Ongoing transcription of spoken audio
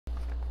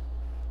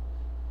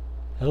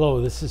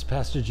Hello, this is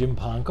Pastor Jim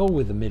Ponko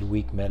with the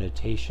Midweek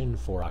Meditation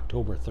for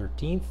October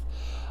 13th,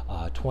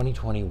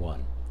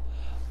 2021.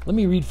 Let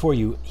me read for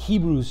you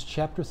Hebrews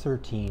chapter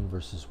 13,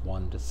 verses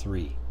 1 to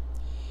 3.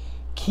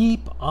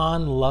 Keep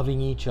on loving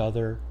each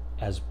other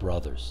as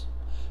brothers.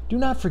 Do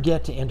not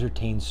forget to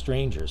entertain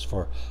strangers,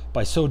 for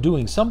by so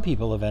doing some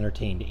people have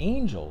entertained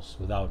angels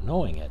without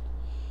knowing it.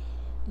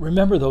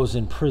 Remember those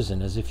in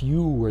prison as if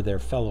you were their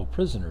fellow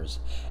prisoners,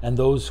 and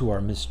those who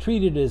are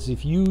mistreated as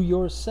if you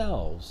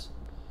yourselves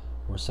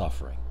were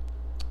suffering.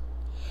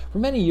 For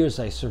many years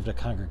I served a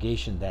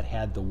congregation that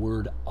had the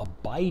word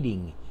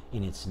abiding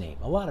in its name.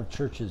 A lot of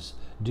churches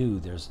do.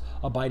 There's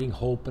abiding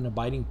hope and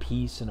abiding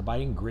peace and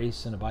abiding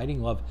grace and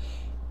abiding love.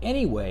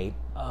 Anyway,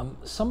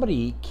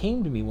 somebody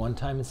came to me one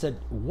time and said,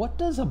 "What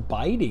does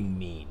abiding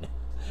mean?"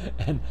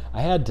 And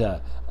I have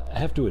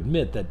to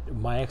admit that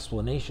my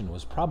explanation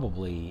was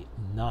probably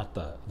not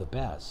the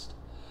best.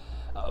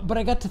 But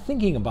I got to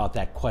thinking about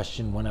that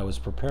question when I was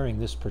preparing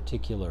this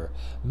particular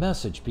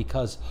message,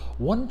 because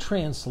one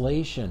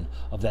translation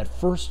of that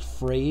first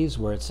phrase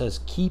where it says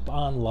keep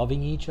on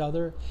loving each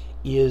other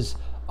is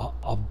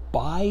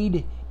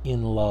abide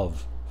in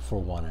love for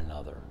one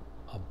another.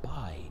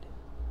 Abide.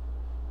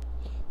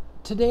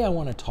 Today I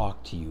want to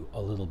talk to you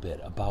a little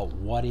bit about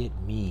what it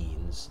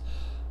means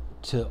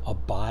to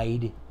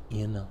abide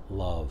in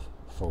love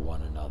for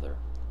one another.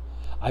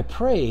 I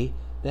pray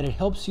that it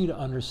helps you to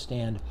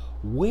understand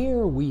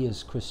where we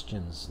as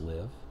Christians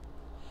live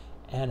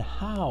and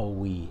how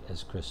we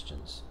as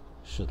Christians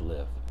should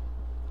live.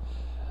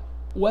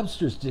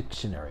 Webster's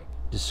dictionary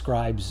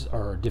describes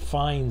or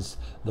defines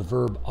the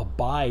verb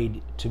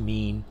abide to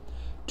mean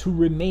to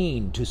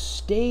remain, to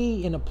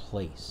stay in a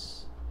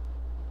place.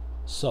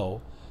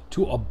 So,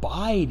 to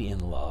abide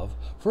in love,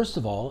 first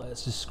of all,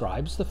 it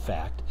describes the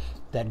fact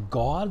that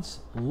God's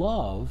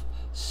love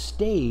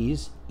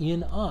stays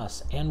in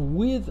us and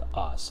with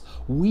us.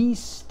 We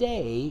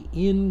stay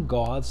in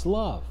God's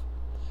love.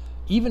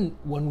 Even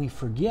when we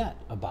forget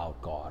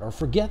about God or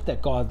forget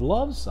that God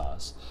loves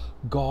us,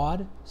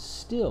 God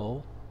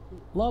still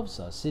loves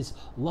us. His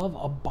love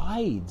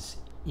abides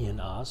in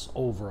us,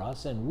 over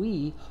us, and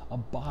we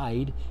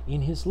abide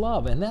in His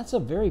love. And that's a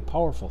very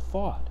powerful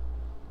thought.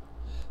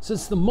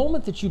 Since the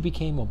moment that you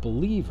became a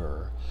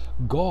believer,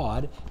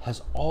 God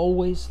has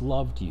always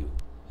loved you.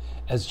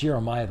 As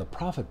Jeremiah the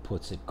prophet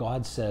puts it,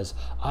 God says,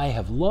 "I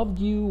have loved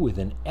you with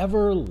an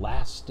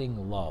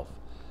everlasting love."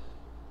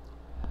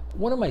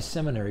 One of my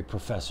seminary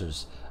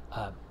professors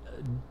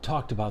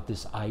talked about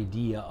this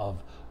idea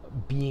of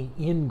being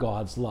in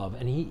God's love,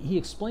 and he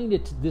explained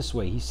it this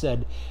way. He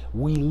said,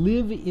 we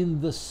live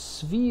in the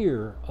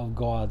sphere of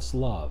God's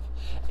love.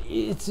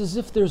 It's as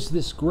if there's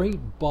this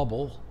great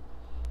bubble,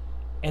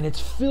 and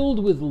it's filled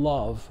with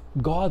love,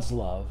 God's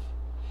love,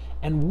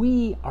 and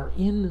we are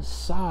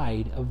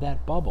inside of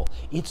that bubble.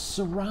 It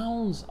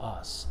surrounds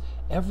us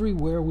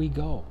everywhere we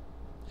go.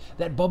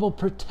 That bubble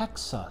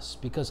protects us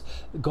because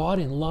God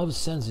in love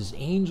sends His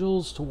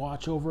angels to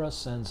watch over us,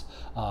 sends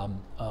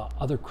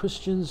other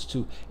Christians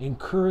to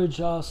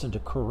encourage us and to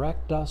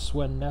correct us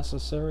when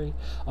necessary.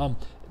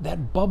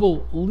 That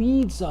bubble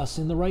leads us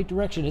in the right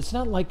direction. It's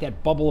not like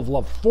that bubble of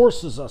love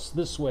forces us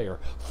this way or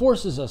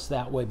forces us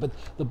that way, but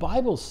the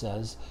Bible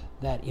says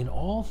that in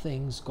all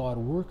things God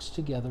works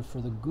together for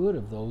the good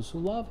of those who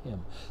love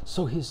Him.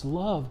 So His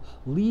love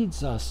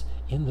leads us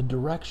in the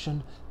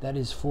direction that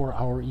is for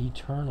our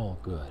eternal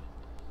good.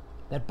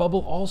 That bubble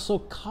also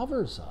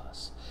covers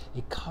us.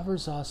 It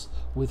covers us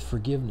with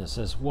forgiveness.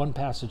 As one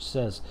passage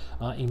says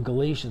in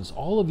Galatians,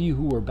 all of you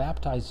who were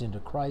baptized into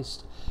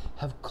Christ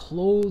have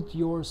clothed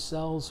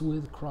yourselves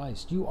with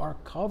Christ. You are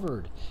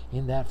covered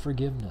in that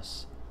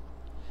forgiveness.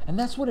 And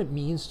that's what it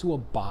means to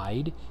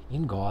abide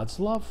in God's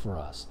love for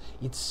us.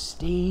 It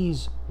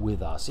stays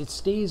with us. It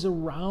stays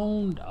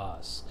around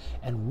us.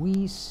 And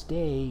we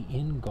stay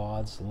in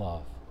God's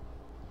love.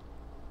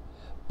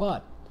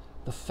 But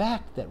the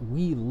fact that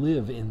we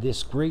live in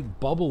this great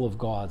bubble of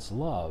God's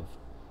love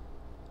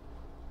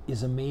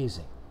is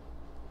amazing.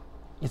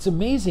 It's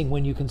amazing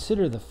when you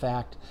consider the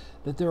fact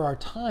that there are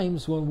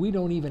times when we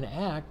don't even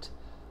act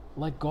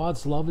like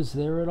God's love is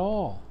there at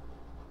all,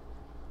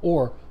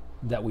 or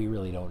that we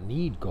really don't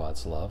need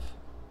God's love.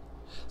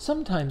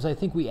 Sometimes I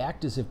think we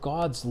act as if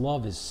God's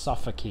love is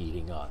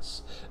suffocating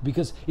us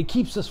because it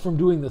keeps us from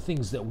doing the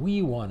things that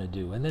we want to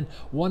do. And then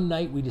one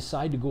night we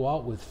decide to go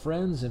out with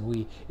friends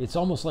and it's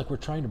almost like we're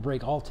trying to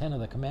break all 10 of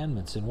the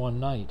commandments in one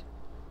night.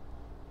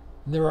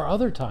 And there are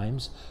other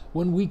times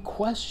when we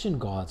question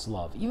God's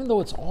love, even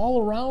though it's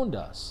all around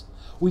us.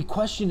 We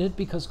question it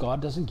because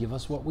God doesn't give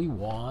us what we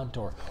want,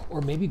 or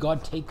maybe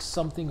God takes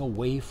something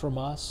away from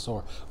us,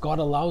 or God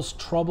allows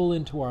trouble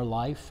into our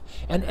life,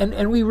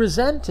 and we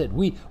resent it.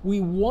 We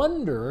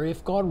wonder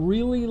if God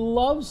really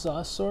loves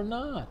us or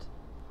not.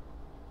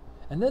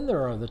 And then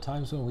there are the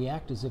times when we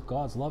act as if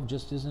God's love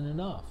just isn't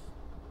enough.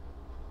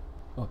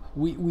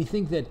 We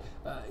think that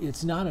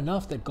it's not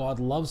enough that God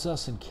loves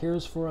us and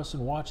cares for us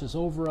and watches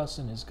over us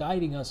and is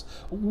guiding us.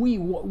 We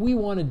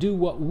want to do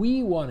what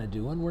we want to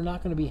do, and we're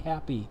not going to be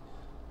happy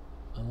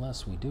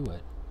unless we do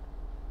it.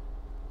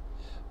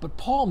 But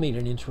Paul made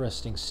an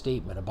interesting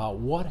statement about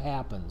what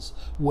happens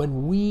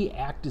when we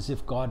act as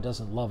if God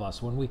doesn't love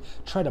us, when we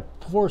try to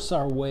force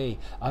our way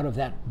out of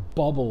that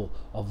bubble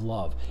of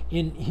love.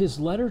 In his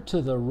letter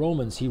to the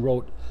Romans, he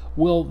wrote,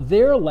 will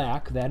their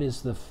lack, that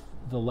is the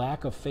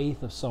lack of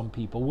faith of some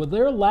people, will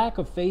their lack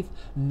of faith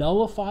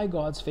nullify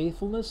God's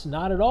faithfulness?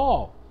 Not at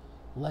all.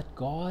 Let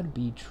God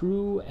be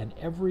true and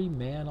every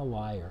man a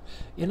liar.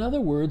 In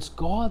other words,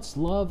 God's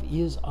love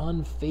is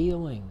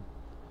unfailing.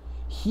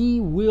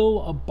 He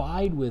will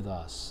abide with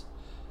us.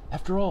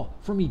 After all,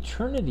 from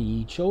eternity,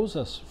 He chose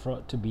us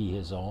to be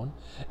His own.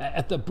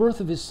 At the birth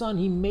of His Son,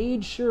 He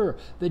made sure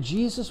that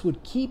Jesus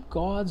would keep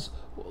God's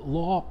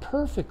law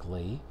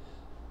perfectly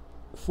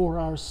for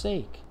our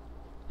sake.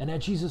 And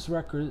at Jesus'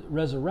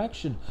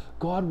 resurrection,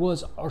 God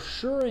was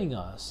assuring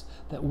us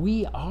that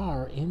we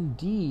are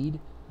indeed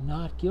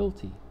not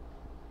guilty.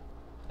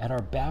 At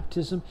our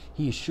baptism,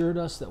 He assured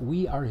us that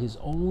we are His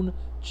own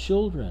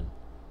children.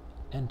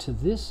 And to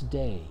this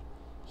day,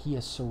 He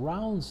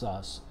surrounds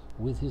us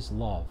with His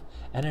love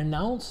and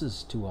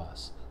announces to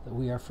us that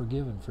we are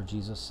forgiven for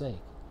Jesus'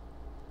 sake.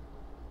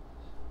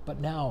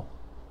 But now,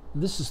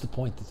 this is the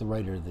point that the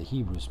writer of the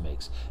Hebrews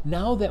makes.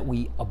 Now that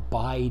we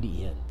abide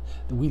in,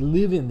 that we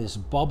live in this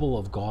bubble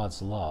of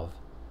God's love,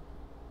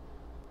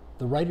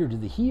 the writer to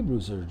the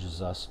Hebrews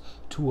urges us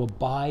to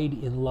abide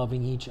in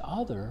loving each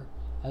other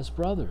as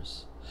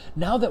brothers.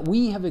 Now that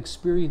we have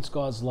experienced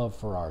God's love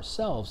for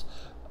ourselves,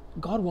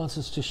 God wants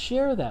us to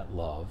share that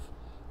love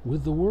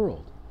with the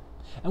world.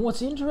 And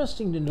what's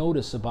interesting to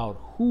notice about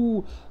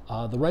who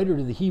the writer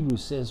to the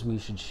Hebrews says we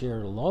should share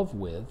love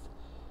with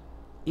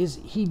is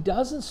he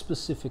doesn't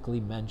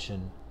specifically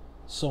mention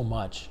so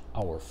much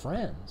our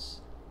friends,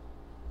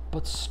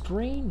 but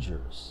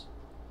strangers,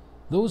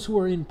 those who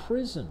are in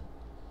prison,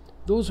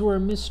 those who are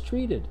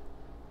mistreated.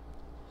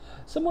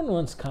 Someone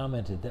once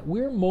commented that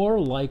we're more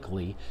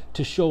likely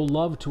to show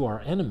love to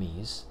our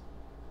enemies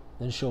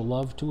than show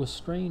love to a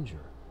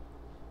stranger.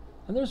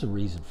 And there's a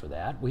reason for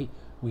that. We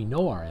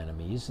know our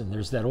enemies, and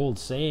there's that old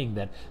saying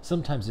that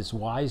sometimes it's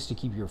wise to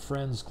keep your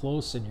friends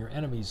close and your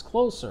enemies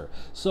closer.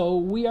 So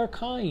we are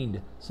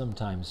kind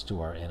sometimes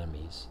to our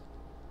enemies.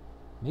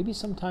 Maybe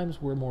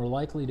sometimes we're more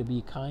likely to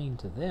be kind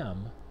to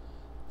them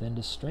than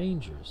to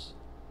strangers.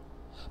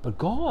 But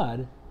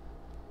God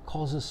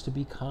calls us to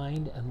be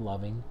kind and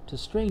loving to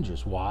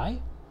strangers.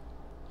 Why?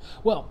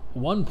 Well,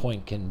 one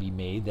point can be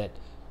made that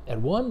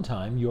at one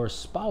time your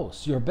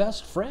spouse, your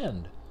best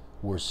friend,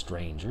 were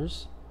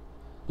strangers.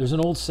 There's an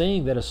old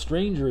saying that a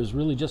stranger is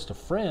really just a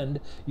friend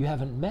you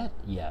haven't met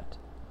yet.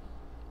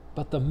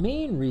 But the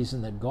main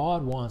reason that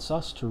God wants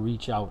us to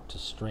reach out to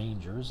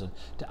strangers and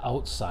to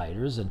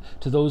outsiders and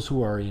to those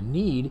who are in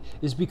need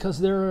is because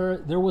there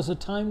was a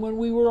time when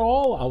we were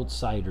all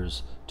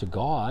outsiders to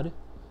God.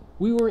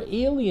 We were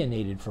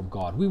alienated from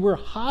God. We were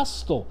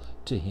hostile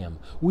to Him.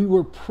 We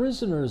were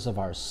prisoners of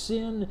our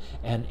sin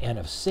and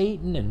of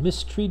Satan and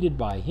mistreated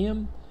by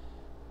Him,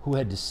 who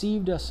had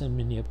deceived us and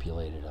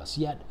manipulated us.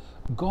 Yet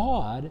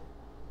God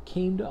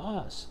came to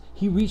us.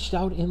 He reached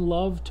out in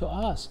love to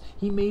us.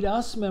 He made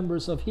us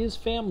members of His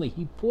family.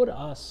 He put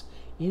us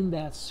in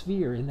that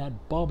sphere, in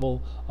that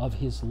bubble of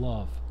His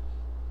love.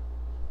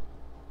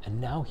 And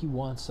now He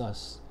wants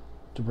us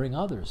to bring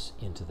others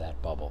into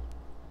that bubble.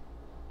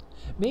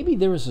 Maybe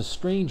there is a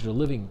stranger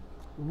living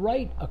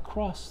right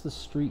across the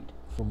street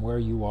from where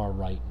you are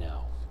right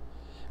now.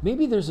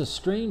 Maybe there's a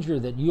stranger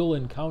that you'll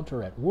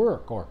encounter at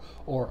work or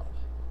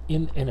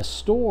in a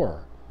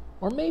store.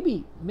 Or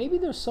maybe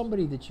there's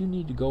somebody that you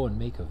need to go and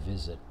make a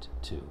visit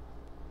to.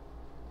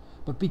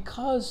 But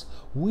because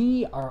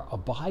we are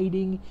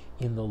abiding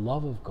in the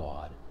love of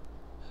God,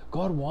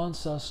 God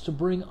wants us to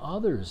bring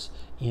others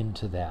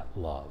into that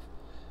love.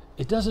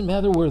 It doesn't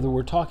matter whether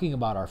we're talking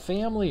about our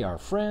family, our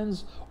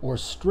friends, or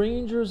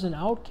strangers and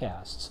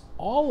outcasts.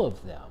 All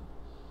of them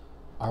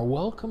are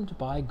welcomed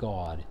by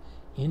God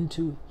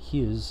into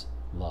His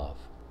love.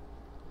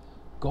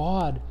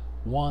 God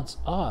wants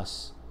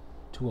us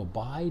to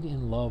abide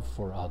in love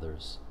for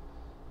others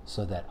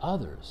so that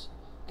others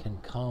can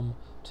come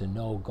to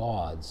know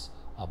God's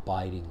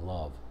abiding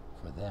love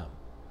for them.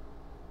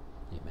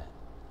 Amen.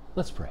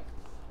 Let's pray.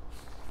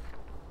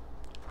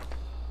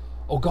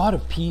 O God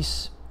of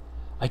peace,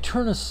 I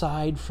turn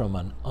aside from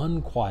an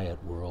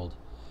unquiet world,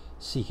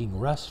 seeking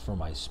rest for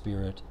my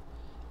spirit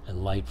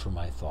and light for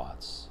my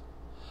thoughts.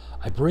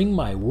 I bring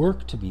my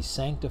work to be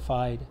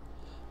sanctified,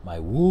 my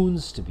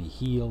wounds to be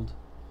healed,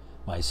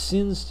 my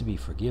sins to be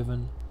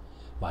forgiven,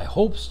 my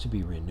hopes to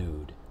be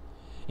renewed.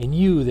 In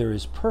you there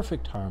is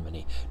perfect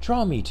harmony.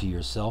 Draw me to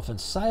yourself and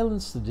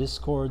silence the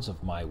discords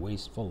of my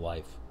wasteful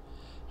life.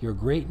 Your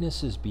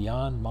greatness is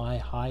beyond my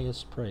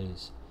highest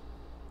praise.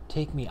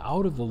 Take me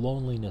out of the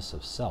loneliness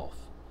of self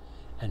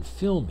and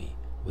fill me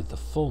with the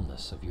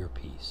fullness of your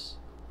peace.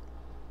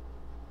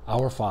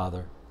 Our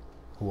Father,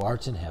 who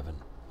art in heaven,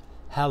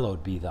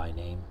 hallowed be thy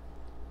name.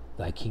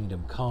 Thy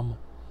kingdom come,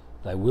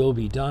 Thy will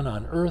be done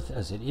on earth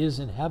as it is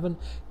in heaven.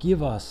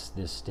 Give us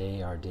this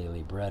day our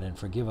daily bread, and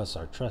forgive us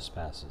our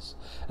trespasses,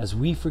 as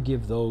we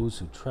forgive those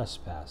who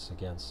trespass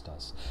against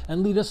us.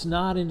 And lead us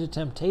not into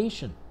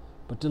temptation,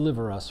 but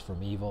deliver us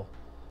from evil.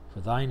 For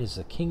thine is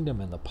the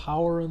kingdom and the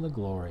power and the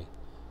glory,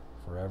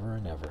 forever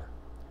and ever.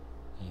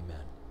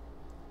 Amen.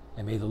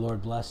 And may the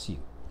Lord bless you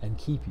and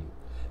keep you.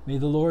 May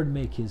the Lord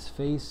make his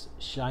face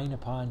shine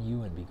upon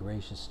you and be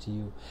gracious to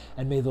you.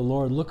 And may the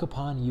Lord look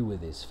upon you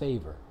with his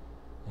favor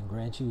and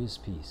grant you his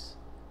peace.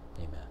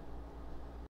 Amen.